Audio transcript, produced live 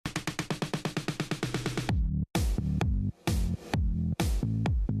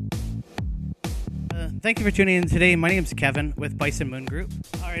Thank you for tuning in today. My name's Kevin with Bison Moon Group.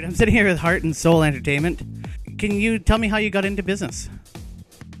 All right, I'm sitting here with Heart and Soul Entertainment. Can you tell me how you got into business?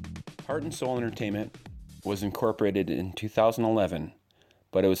 Heart and Soul Entertainment was incorporated in 2011,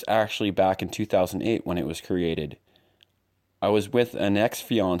 but it was actually back in 2008 when it was created. I was with an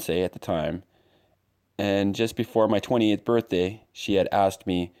ex-fiance at the time, and just before my 28th birthday, she had asked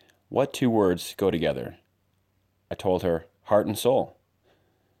me, what two words go together? I told her, heart and soul.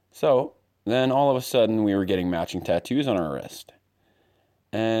 So then all of a sudden we were getting matching tattoos on our wrist.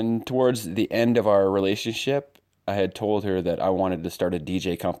 And towards the end of our relationship, I had told her that I wanted to start a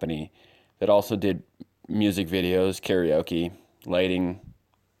DJ company that also did music videos, karaoke, lighting,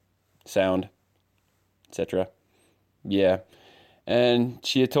 sound, etc. Yeah. And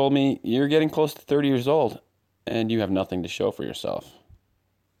she had told me, you're getting close to 30 years old and you have nothing to show for yourself.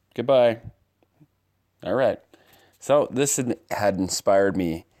 Goodbye. All right. So this had inspired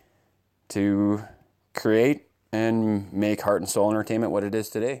me to create and make Heart and Soul Entertainment what it is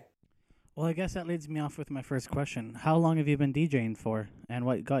today. Well, I guess that leads me off with my first question. How long have you been DJing for, and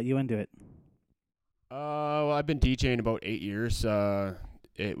what got you into it? Well, I've been DJing about 8 years.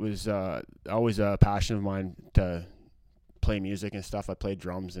 It was always a passion of mine to play music and stuff. I played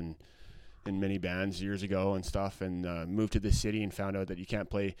drums in many bands years ago and stuff, and moved to the city and found out that you can't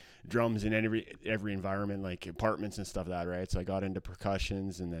play drums in every environment, like apartments and stuff like that, right? So I got into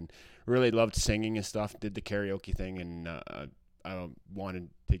percussions and then really loved singing and stuff, did the karaoke thing, and I wanted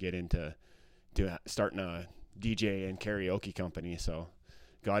to get into starting a DJ and karaoke company, so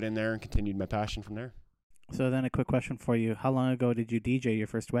got in there and continued my passion from there. So then a quick question for you. How long ago did you DJ your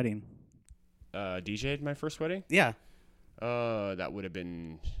first wedding? DJ'd my first wedding? Yeah. That would have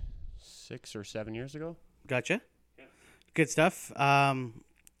been 6 or 7 years ago. Gotcha. Yeah. Good stuff.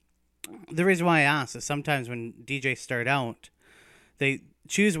 The reason why I ask is sometimes when DJs start out, they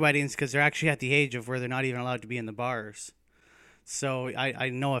choose weddings because they're actually at the age of where they're not even allowed to be in the bars. So I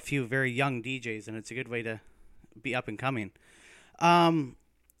know a few very young DJs, and it's a good way to be up and coming. So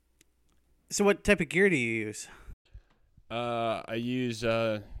what type of gear do you use? I use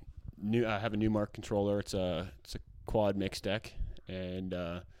I have a Newmark controller. It's a quad mix deck, and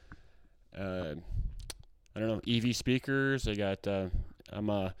I don't know, EV speakers. I got I'm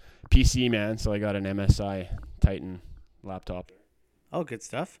a PC man, so I got an MSI Titan laptop. Oh, good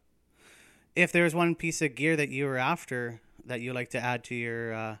stuff. If there was one piece of gear that you were after that you like to add to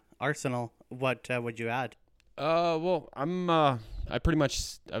your arsenal, what would you add? Well, I've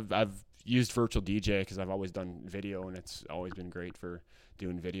used virtual DJ because I've always done video, and it's always been great for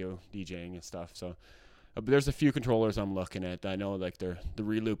doing video DJing and stuff. So, but there's a few controllers I'm looking at. I know like the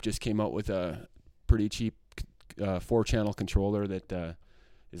Reloop just came out with a pretty cheap 4-channel controller that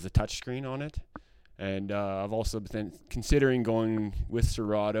is a touchscreen on it, and I've also been considering going with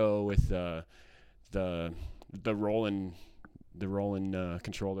Serato with the Roland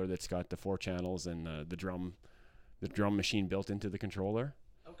controller that's got the 4 channels and the drum machine built into the controller.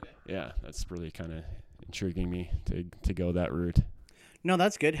 Okay. Yeah, that's really kind of intriguing me to go that route. No,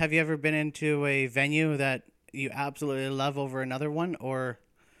 that's good. Have you ever been into a venue that you absolutely love over another one, or?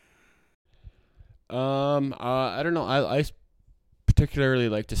 I don't know. I particularly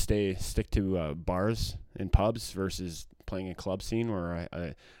like to stick to bars and pubs versus playing a club scene, where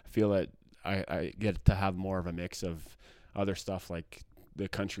I feel that I get to have more of a mix of other stuff like the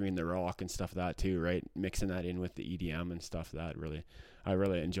country and the rock and stuff like that too, right? Mixing that in with the EDM and stuff I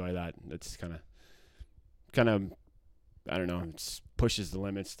really enjoy that. It's kind of I don't know, it pushes the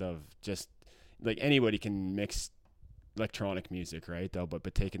limits of just like anybody can mix electronic music, right? Though, but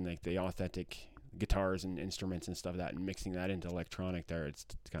taking like the authentic guitars and instruments and stuff like that and mixing that into electronic there, it's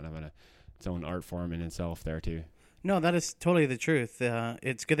kind of its own art form in itself there too. No, that is totally the truth.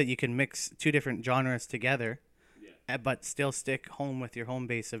 It's good that you can mix two different genres together, but still stick home with your home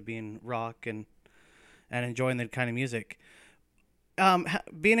base of being rock and enjoying that kind of music.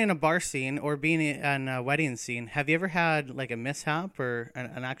 Being in a bar scene or being in a wedding scene, have you ever had like a mishap or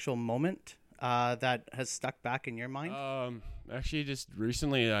an actual moment that has stuck back in your mind? Actually, just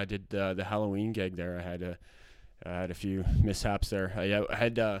recently I did the Halloween gig there. I had a few mishaps there. I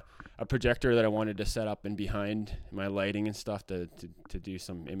had a projector that I wanted to set up in behind my lighting and stuff to do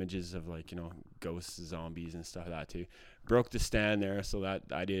some images of like, you know, ghosts, zombies and stuff like that too. Broke the stand there, so that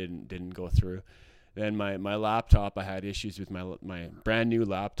I didn't go through. Then my laptop, I had issues with my brand new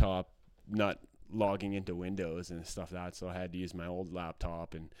laptop not logging into Windows and stuff like that, so I had to use my old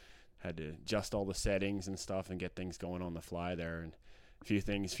laptop and had to adjust all the settings and stuff and get things going on the fly there. And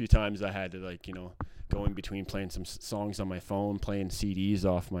a few times I had to, like, you know, go in between playing some songs on my phone, playing CDs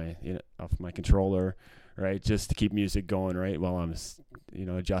off my controller, right, just to keep music going, right, while I'm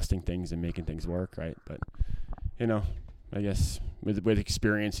adjusting things and making things work, right? But I guess with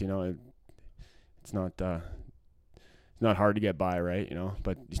experience, it's not hard to get by, right?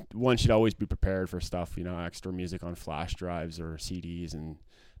 But one should always be prepared for stuff, extra music on flash drives or CDs and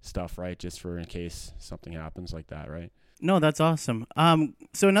stuff, right? Just for in case something happens like that, right? No, that's awesome.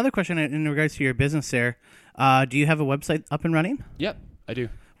 So another question in regards to your business there, do you have a website up and running? Yep, I do.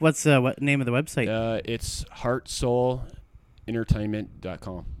 What's what name of the website? It's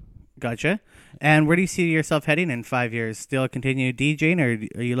heartsoulentertainment.com. Gotcha. And where do you see yourself heading in 5 years? Still continue DJing, or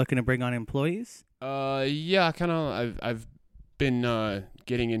are you looking to bring on employees? Yeah, kind of. I've been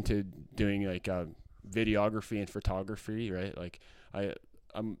getting into doing like videography and photography, right? Like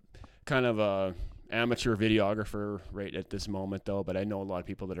I'm kind of a amateur videographer right at this moment, though. But I know a lot of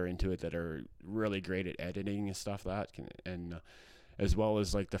people that are into it that are really great at editing and stuff and as well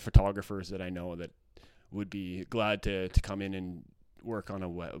as like the photographers that I know that would be glad to come in and work on a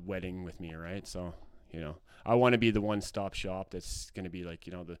wedding with me, right? So I want to be the one-stop shop that's going to be like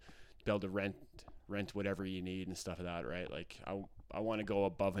be able to rent whatever you need and stuff like that, right? Like I want to go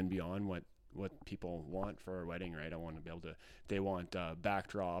above and beyond what people want for a wedding, right? I want to be able to, if they want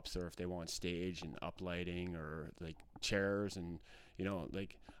backdrops, or if they want stage and uplighting, or like chairs, and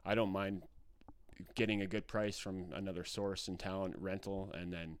like I don't mind getting a good price from another source in town, rental,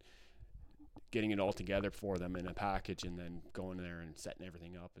 and then getting it all together for them in a package, and then going there and setting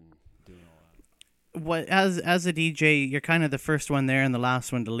everything up and doing all that. What as a DJ, you're kind of the first one there and the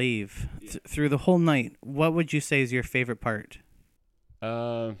last one to leave. Yeah. Through the whole night, what would you say is your favorite part?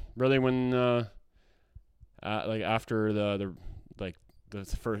 Really when like after the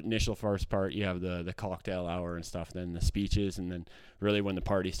first part, you have the cocktail hour and stuff, then the speeches, and then really when the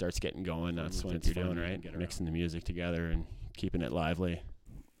party starts getting going, that's when it's doing, right? Mixing the music together and keeping it lively.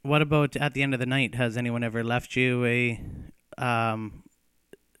 What about at the end of the night? Has anyone ever left you a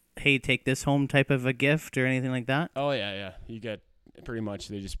hey, take this home type of a gift or anything like that? Oh yeah. You get pretty much,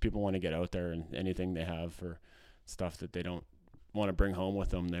 people want to get out there, and anything they have for stuff that they don't want to bring home with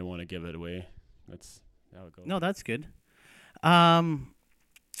them, they want to give it away. That's how it goes. No, that's good. Let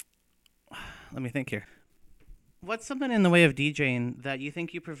me think here. What's something in the way of DJing that you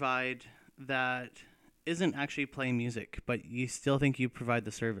think you provide that isn't actually playing music, but you still think you provide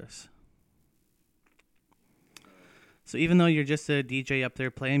the service? So even though you're just a DJ up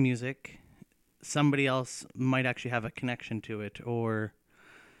there playing music, somebody else might actually have a connection to it, or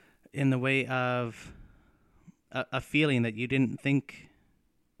in the way of a feeling that you didn't think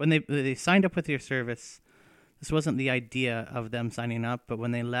when they signed up with your service. This wasn't the idea of them signing up, but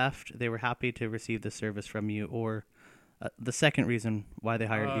when they left, they were happy to receive the service from you, or the second reason why they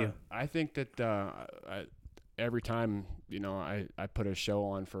hired you. I think that every time I put a show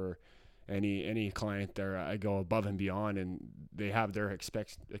on for any client there, I go above and beyond, and they have their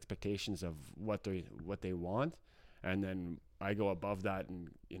expectations of what they want, and then I go above that and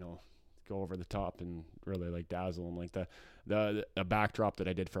go over the top and really like dazzle them. Like the backdrop that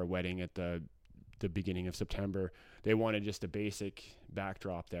I did for a wedding at the beginning of September, they wanted just a basic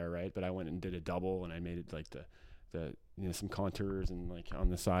backdrop there, right? But I went and did a double, and I made it like the some contours and like on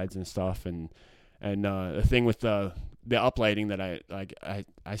the sides and stuff, and the thing with the uplighting that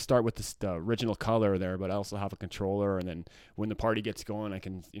I start with the original color there, but I also have a controller, and then when the party gets going, I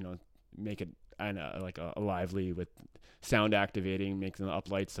can make it like a lively with sound activating, making the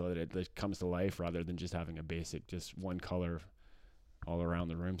uplight so that it comes to life, rather than just having a basic just one color all around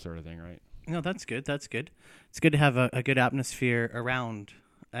the room sort of thing, right? No, that's good. That's good. It's good to have a good atmosphere around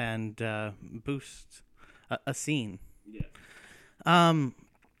and boost a scene. Yeah.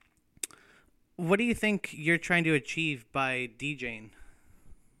 What do you think you're trying to achieve by DJing?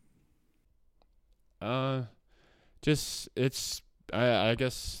 I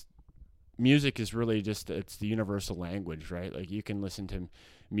guess music is really it's the universal language, right? Like you can listen to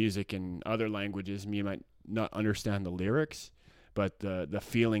music in other languages, and you might not understand the lyrics, but the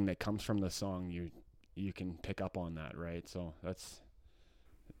feeling that comes from the song, you can pick up on that, right? So that's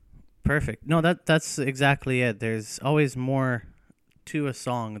perfect. No, that's exactly it. There's always more to a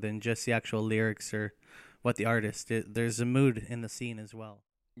song than just the actual lyrics or what the artist did. There's a mood in the scene as well.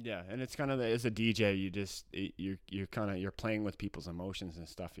 Yeah, and it's kind of as a DJ, you're playing with people's emotions and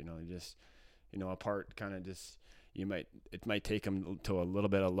stuff. A part kind of just it might take them to a little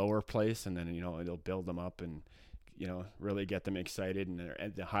bit of lower place, and then it'll build them up and really get them excited, and they're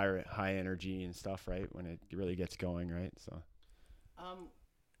at the high energy and stuff, right? When it really gets going, right? So.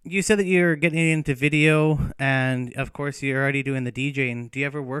 You said that you're getting into video, and of course you're already doing the DJing. Do you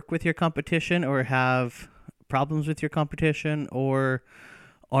ever work with your competition, or have problems with your competition, or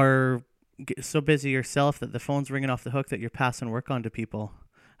are get so busy yourself that the phone's ringing off the hook that you're passing work on to people.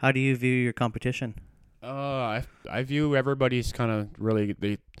 How do you view your competition? I view everybody's kind of really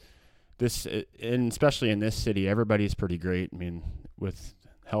and especially in this city, everybody's pretty great. I mean, with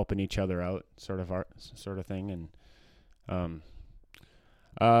helping each other out, sort of thing, and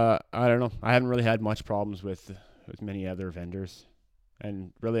I don't know. I haven't really had much problems with many other vendors,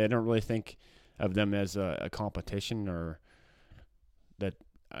 and really, I don't really think of them as a competition, or that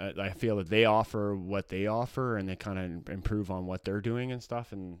I feel that they offer what they offer, and they kind of improve on what they're doing and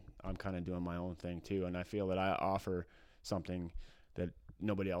stuff, and I'm kind of doing my own thing too, and I feel that I offer something that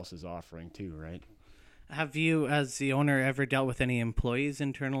nobody else is offering too, right? Have you, as the owner, ever dealt with any employees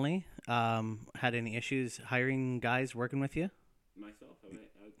internally? Had any issues hiring guys working with you? Myself,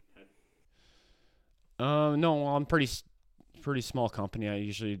 no, well, I'm pretty small company.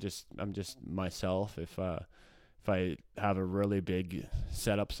 I'm just myself. If I have a really big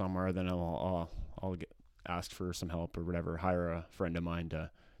setup somewhere, then I'll ask for some help or whatever. Hire a friend of mine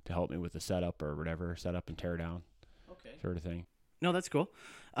to help me with the setup or whatever, set up and tear down, sort of thing. No, that's cool.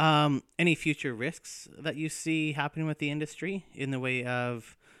 Any future risks that you see happening with the industry in the way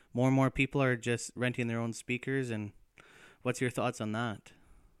of more and more people are just renting their own speakers, and what's your thoughts on that?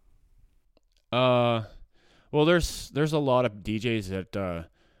 Well, there's a lot of DJs that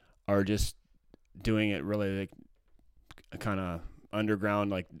are just doing it really like kind of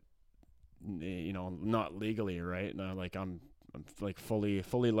underground, like, you know, not legally, right? Like I'm like fully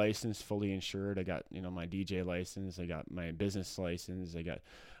licensed, fully insured. I got, you know, my DJ license. I got my business license.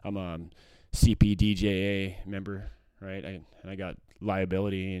 I'm a CPDJA member, right? I got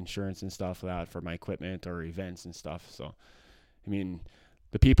liability insurance and stuff like that for my equipment or events and stuff. So, I mean,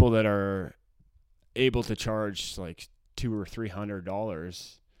 the people that are able to charge like $200 or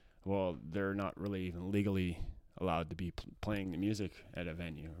 $300, well, they're not really even legally allowed to be playing the music at a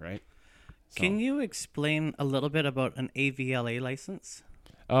venue, right? So, can you explain a little bit about an AVLA license?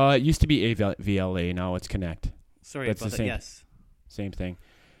 It used to be AVLA, now it's Connect. Sorry That's about the that. Yes. Same thing.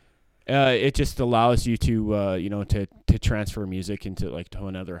 It just allows you to you know, to transfer music into like to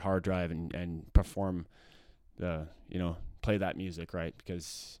another hard drive and perform you know, play that music, right?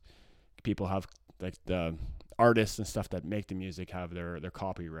 Because people have like the artists and stuff that make the music have their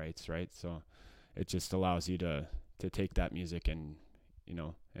copyrights, right? So it just allows you to take that music and, you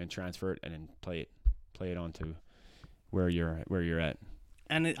know, and transfer it and then play it onto where you're at.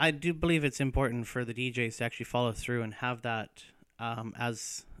 And I do believe it's important for the DJs to actually follow through and have that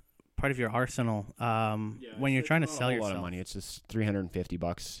as part of your arsenal when you're trying to sell yourself. A lot of money. It's just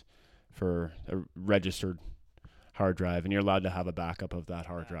 $350 for a registered hard drive, and you're allowed to have a backup of that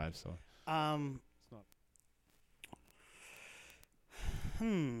hard drive. So.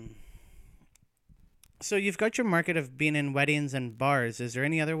 So you've got your market of being in weddings and bars. Is there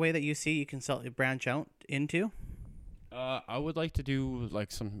any other way that you see you can branch out into? I would like to do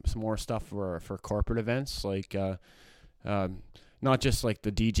like some more stuff for corporate events, like not just like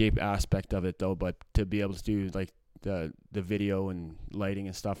the DJ aspect of it though, but to be able to do like the video and lighting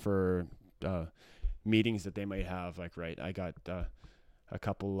and stuff for meetings that they might have. Like, right, I got a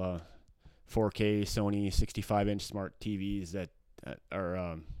couple 4K Sony 65-inch smart TVs that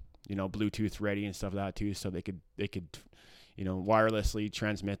are you know, Bluetooth ready and stuff like that too, so they could you know, wirelessly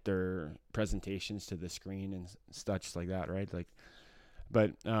transmit their presentations to the screen and such like that, right? Like,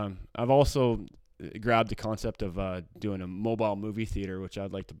 but I've also grabbed the concept of doing a mobile movie theater, which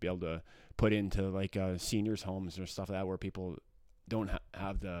I'd like to be able to put into like seniors' homes or stuff like that, where people don't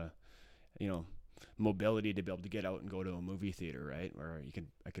have the, you know, mobility to be able to get out and go to a movie theater, right? Where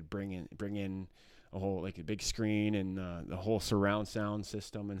I could bring in a whole, like a big screen and the whole surround sound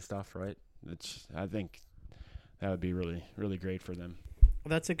system and stuff, right? I think that would be really, really great for them. Well,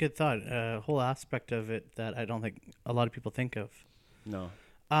 that's a good thought. A whole aspect of it that I don't think a lot of people think of. No.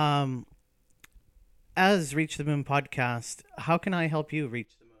 As Reach the Moon podcast, how can I help you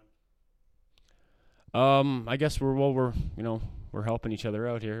reach the moon? I guess we're you know, we're helping each other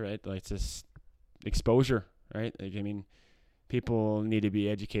out here, right? Like, it's just exposure, right? Like, I mean, people need to be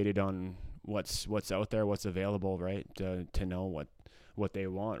educated on what's out there, what's available, right? To know what they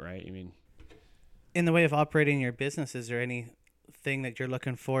want, right? I mean, in the way of operating your business, is there anything that you're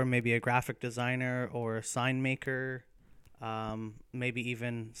looking for? Maybe a graphic designer or a sign maker, maybe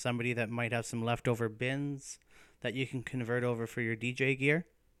even somebody that might have some leftover bins that you can convert over for your DJ gear.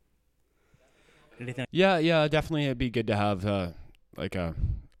 Anything? Yeah, definitely. It'd be good to have like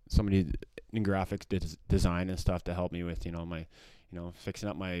somebody in graphic design and stuff to help me with, you know, my, you know, fixing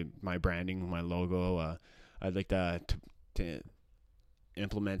up my branding, my logo. I'd like to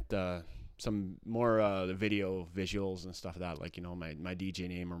implement some more the video visuals and stuff like that, like, you know, my DJ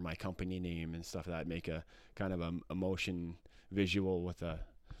name or my company name and stuff like that, make a kind of a motion visual with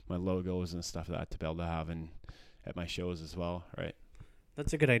my logos and stuff like that to be able to have at my shows as well, right?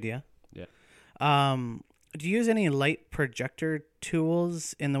 That's a good idea. Yeah. Do you use any light projector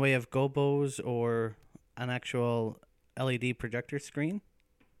tools in the way of gobos or an actual LED projector screen?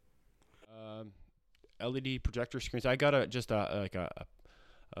 LED projector screens. I got a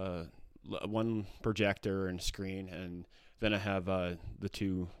one projector and screen, and then I have the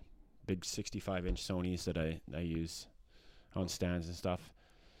two big 65-inch Sonys that I use on stands and stuff.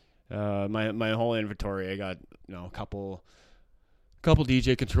 My whole inventory, I got, you know, a couple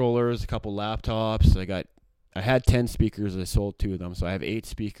DJ controllers, a couple laptops. I had 10 speakers. I sold 2 of them, so I have 8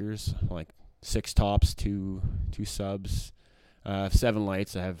 speakers, like 6 tops, 2 subs. I have 7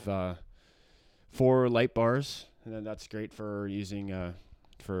 lights. I have 4 light bars, and then that's great for using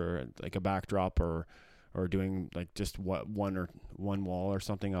for like a backdrop or doing like just one wall or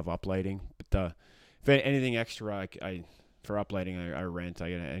something of uplighting. But if anything extra, I for uplighting, I rent.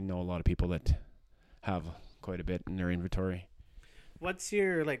 I know a lot of people that have quite a bit in their inventory. What's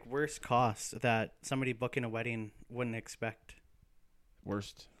your like worst cost that somebody booking a wedding wouldn't expect?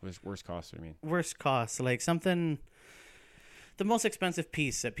 Worst cost, I mean. Worst cost, like something, the most expensive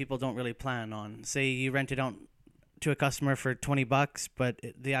piece that people don't really plan on. Say you rent it out to a customer for $20, but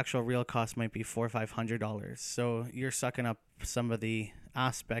the actual real cost might be $400 or $500. So you're sucking up some of the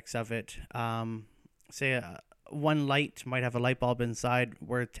aspects of it. Say one light might have a light bulb inside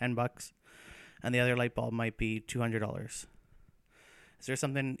worth $10, and the other light bulb might be $200. Is there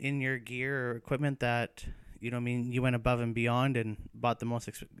something in your gear or equipment that, you know what I mean, you went above and beyond and bought the most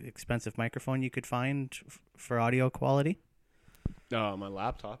expensive microphone you could find for audio quality? My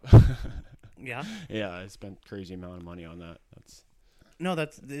laptop. Yeah. Yeah, I spent crazy amount of money on that.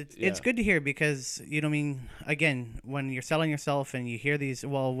 It's good to hear, because, you know what I mean, again, when you're selling yourself and you hear these,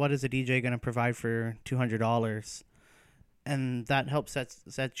 well, what is a DJ going to provide for $200? And that helps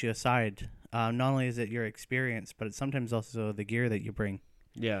set you aside. Not only is it your experience, but it's sometimes also the gear that you bring.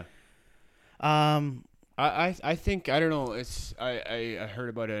 Yeah. I think, I don't know, I heard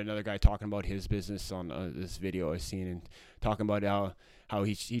about another guy talking about his business on this video I've seen, and talking about how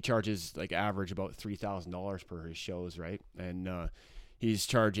he charges like average about $3,000 per his shows, right? And he's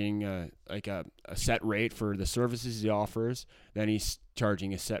charging like a set rate for the services he offers. Then he's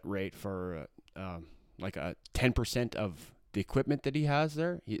charging a set rate for like a 10% of the equipment that he has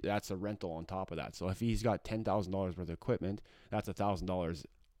there. That's a rental on top of that. So if he's got $10,000 worth of equipment, that's $1,000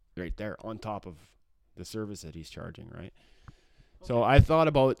 right there on top of the service that he's charging, right? Okay. So I thought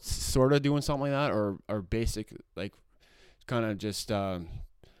about sort of doing something like that, or basic, like kind of just I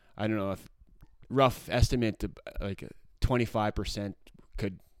don't know, if rough estimate to like 25%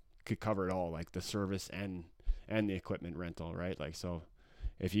 could cover it all, like the service and the equipment rental, right? Like, so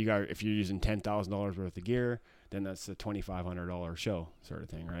if you're using $10,000 worth of gear, then that's a $2,500 show sort of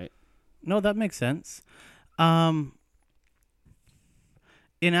thing, right? No, that makes sense. In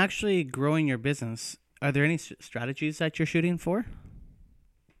actually growing your business, are there any strategies that you're shooting for?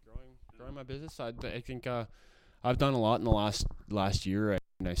 Growing my business, I think I've done a lot in the last year.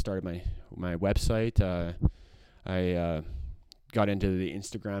 I started my website. I got into the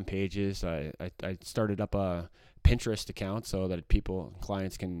Instagram pages. I started up a Pinterest account so that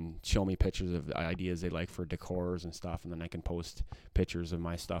clients can show me pictures of ideas they like for decors and stuff, and then I can post pictures of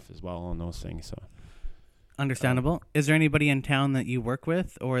my stuff as well on those things. So understandable. Is there anybody in town that you work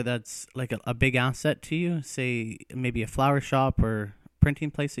with, or that's like a big asset to you? Say maybe a flower shop or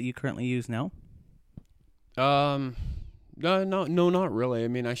printing place that you currently use now? No, not really. I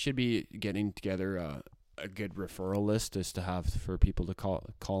mean, I should be getting together a good referral list just to have for people to call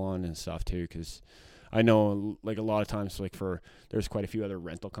on and stuff too, because I know, like, a lot of times, like, there's quite a few other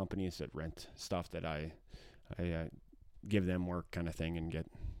rental companies that rent stuff that I give them work kind of thing, and get,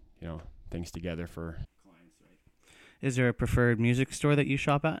 you know, things together for clients, right? Is there a preferred music store that you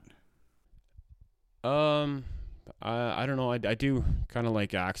shop at? I don't know. I do kind of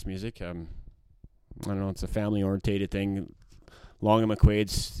like Axe Music. I don't know. It's a family orientated thing. Long and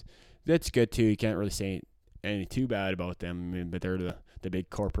McQuaid's, that's good too. You can't really say anything too bad about them. I mean, but they're the big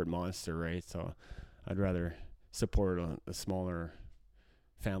corporate monster, right? So I'd rather support a smaller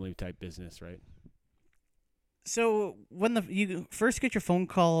family type business, right? So when you first get your phone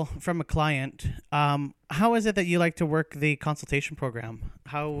call from a client, how is it that you like to work the consultation program?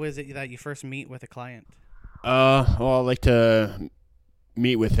 How is it that you first meet with a client? Well, I like to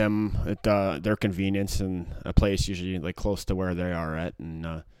meet with them at their convenience, and a place usually like close to where they are at,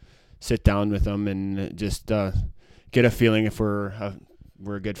 and sit down with them and just get a feeling if we're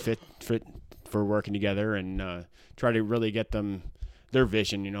we're a good fit for working together, and try to really get them their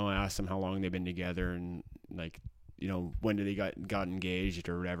vision. I ask them how long they've been together, and like, when did they got engaged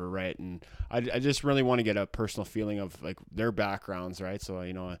or whatever, right? And I just really want to get a personal feeling of like their backgrounds, right? So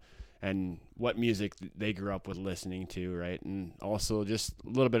and what music they grew up with listening to, right? And also just a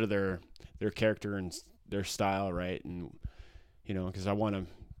little bit of their character and their style, right? And because I want to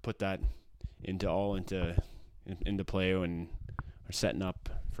put that into play when we're setting up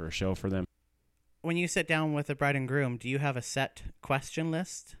for a show for them. When you sit down with the bride and groom, do you have a set question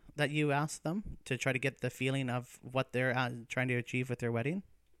list that you ask them to try to get the feeling of what they're trying to achieve with their wedding?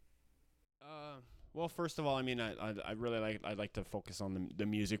 Well, first of all, I really I'd like to focus on the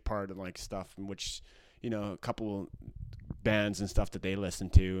music part and like stuff, which, a couple bands and stuff that they listen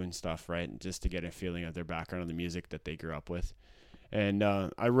to and stuff, right? And just to get a feeling of their background and the music that they grew up with. And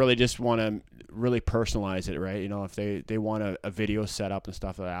I really just want to really personalize it, right? If they want a video set up and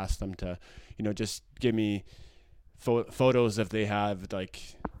stuff, I ask them to, just give me photos if they have like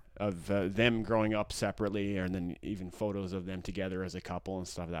of them growing up separately, and then even photos of them together as a couple and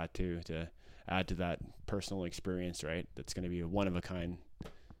stuff like that too, to add to that personal experience, right? That's going to be a one-of-a-kind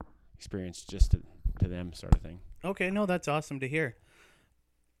experience just to them, sort of thing. Okay, no, that's awesome to hear.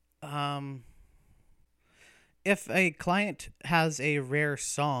 If a client has a rare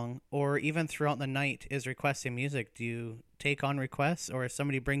song, or even throughout the night is requesting music, do you take on requests? Or if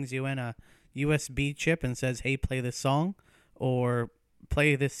somebody brings you in a USB chip and says, hey, play this song or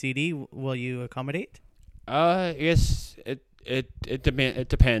play this CD, will you accommodate? Yes, it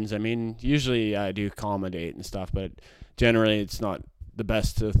depends. I mean, usually I do accommodate and stuff, but generally it's not the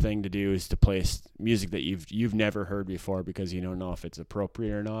best thing to do is to play music that you've never heard before, because you don't know if it's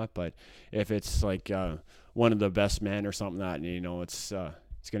appropriate or not. But if it's like one of the best men or something that it's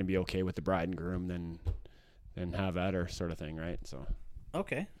going to be okay with the bride and groom, then have at her, sort of thing, right? So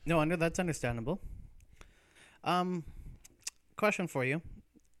okay, no, that's understandable. Question for you,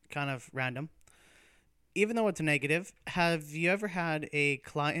 kind of random. Even though it's negative, have you ever had a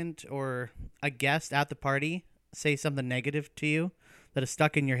client or a guest at the party say something negative to you that is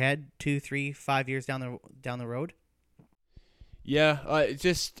stuck in your head 2, 3, 5 years down the road? Yeah,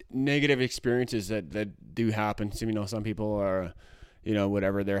 just negative experiences that do happen. So, some people are,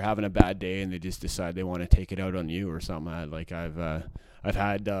 whatever, they're having a bad day and they just decide they want to take it out on you or something. Like I've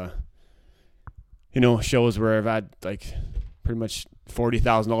had, shows where I've had like pretty much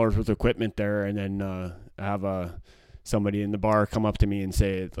 $40,000 worth of equipment there, and then have somebody in the bar come up to me and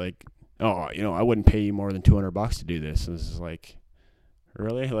say like, oh, I wouldn't pay you more than $200 to do this. And this is like,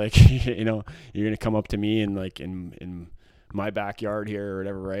 really? Like, you're gonna come up to me and like in my backyard here or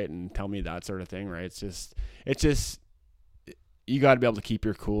whatever, right, and tell me that sort of thing, right? It's just you got to be able to keep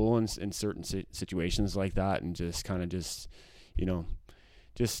your cool in certain situations like that, and just kind of just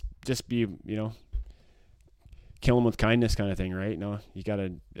be kill them with kindness, kind of thing, right?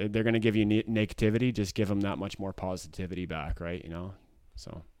 They're gonna give you negativity, just give them that much more positivity back, right?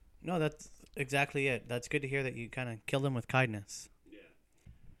 So no, that's exactly it. That's good to hear that you kind of kill them with kindness.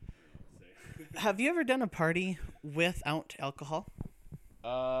 Have you ever done a party without alcohol?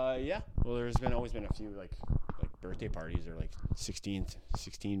 Yeah. Well, there's always been a few like birthday parties or like 16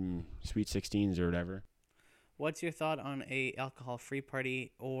 sweet 16s or whatever. What's your thought on a alcohol-free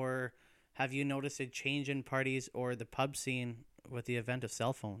party, or have you noticed a change in parties or the pub scene with the advent of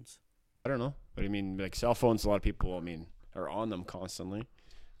cell phones? I don't know, but I mean, like cell phones, a lot of people, are on them constantly.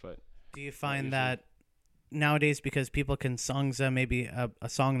 But do you find that nowadays, because people can Songza, maybe a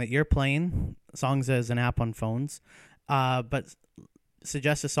song that you're playing, Songza is an app on phones, but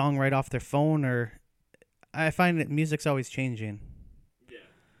suggest a song right off their phone, or I find that music's always changing. Yeah,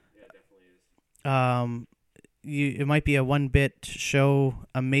 definitely is. It might be a 1-bit show,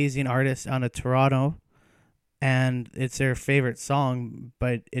 amazing artist out of Toronto, and it's their favorite song,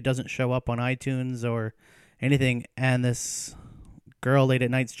 but it doesn't show up on iTunes or anything, and this girl late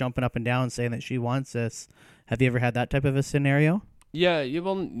at night's jumping up and down saying that she wants this. Have you ever had that type of a scenario? Yeah,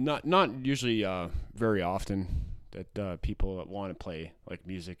 well, not usually very often that people that want to play like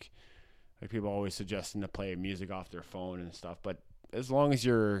music, like people always suggesting to play music off their phone and stuff, but as long as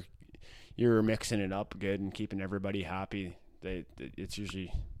you're mixing it up good and keeping everybody happy, it's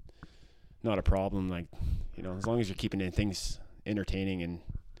usually not a problem. Like, as long as you're keeping things entertaining and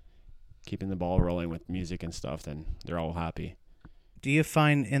keeping the ball rolling with music and stuff, then they're all happy. Do you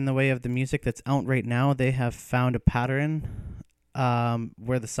find in the way of the music that's out right now, they have found a pattern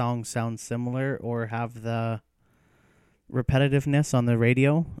where the songs sound similar or have the repetitiveness on the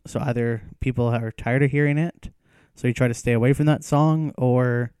radio? So either people are tired of hearing it, so you try to stay away from that song,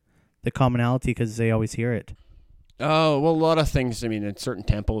 or the commonality because they always hear it? Oh, well, a lot of things. I mean, in certain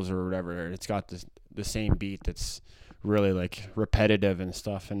tempos or whatever, it's got the same beat that's really like repetitive and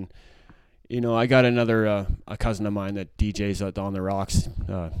stuff. And I got another a cousin of mine that DJs at On the Rocks.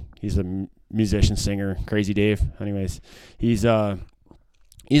 He's a musician, singer, Crazy Dave. Anyways, he's a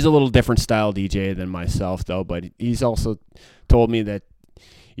little different style DJ than myself, though. But he's also told me that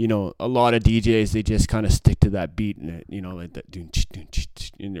a lot of DJs, they just kind of stick to that beat and like that,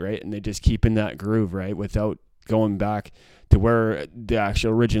 right, and they just keep in that groove, right, without going back to where the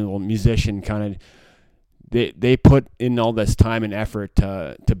actual original musician kind of they put in all this time and effort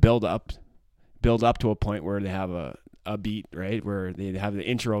to build up to a point where they have a beat, right, where they have the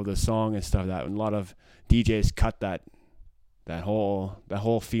intro of the song and stuff. That and a lot of DJs cut that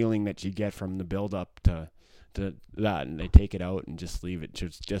whole feeling that you get from the build up to that, and they take it out and just leave it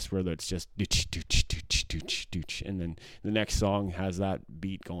just where it's just and then the next song has that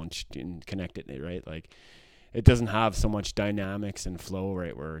beat going and connect it, right? Like it doesn't have so much dynamics and flow,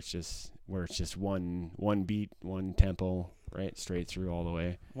 right, where it's just one beat, one tempo, right, straight through all the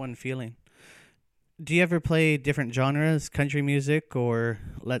way. One feeling. Do you ever play different genres, country music, or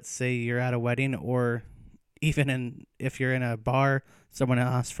let's say you're at a wedding, or even if you're in a bar, someone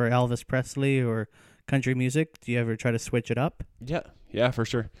asks for Elvis Presley or country music? Do you ever try to switch it up? Yeah, for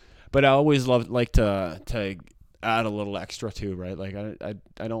sure. But I always like to add a little extra too, right? Like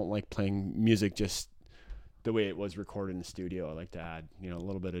I don't like playing music just the way it was recorded in the studio. I like to add, a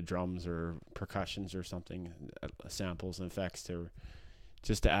little bit of drums or percussions or something, samples and effects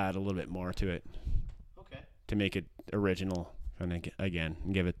just to add a little bit more to it. Okay. To make it original and again,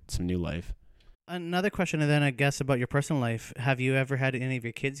 and give it some new life. Another question then, I guess, about your personal life. Have you ever had any of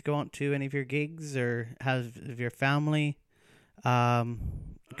your kids go out to any of your gigs, or have your family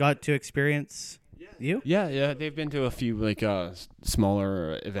got to experience you? Yeah. They've been to a few like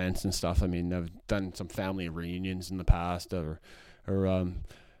smaller events and stuff. I mean, I've done some family reunions in the past, or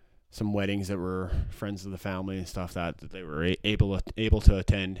some weddings that were friends of the family and stuff that they were able to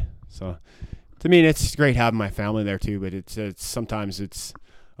attend. So, I mean, it's great having my family there too, but it's sometimes it's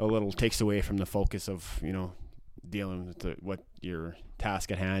a little takes away from the focus of dealing with what your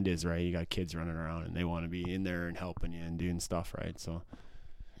task at hand is, right? You got kids running around and they want to be in there and helping you and doing stuff, right? So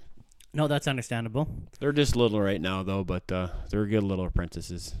no, that's understandable. They're just little right now though, but they're good little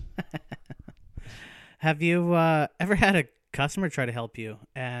apprentices. Have you ever had a customer try to help you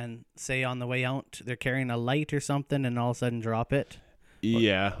and say on the way out they're carrying a light or something and all of a sudden drop it?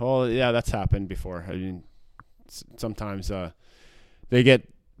 Yeah, well, yeah, that's happened before. I mean, sometimes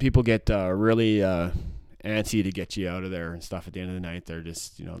people get really antsy to get you out of there and stuff at the end of the night. They're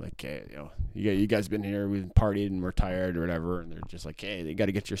just, like, hey, you guys been here, we've partied and we're tired or whatever, and they're just like, hey, they got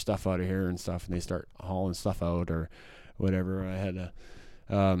to get your stuff out of here and stuff, and they start hauling stuff out or whatever. I had a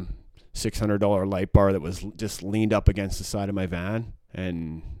 $600 light bar that was just leaned up against the side of my van,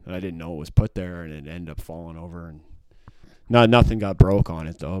 and I didn't know it was put there, and it ended up falling over, and nothing got broke on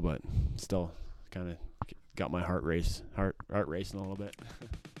it though, but still kind of got my heart racing a little bit.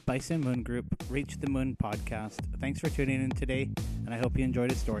 Bison Moon Group, Reach the Moon podcast. Thanks for tuning in today, and I hope you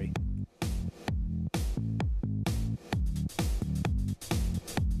enjoyed the story.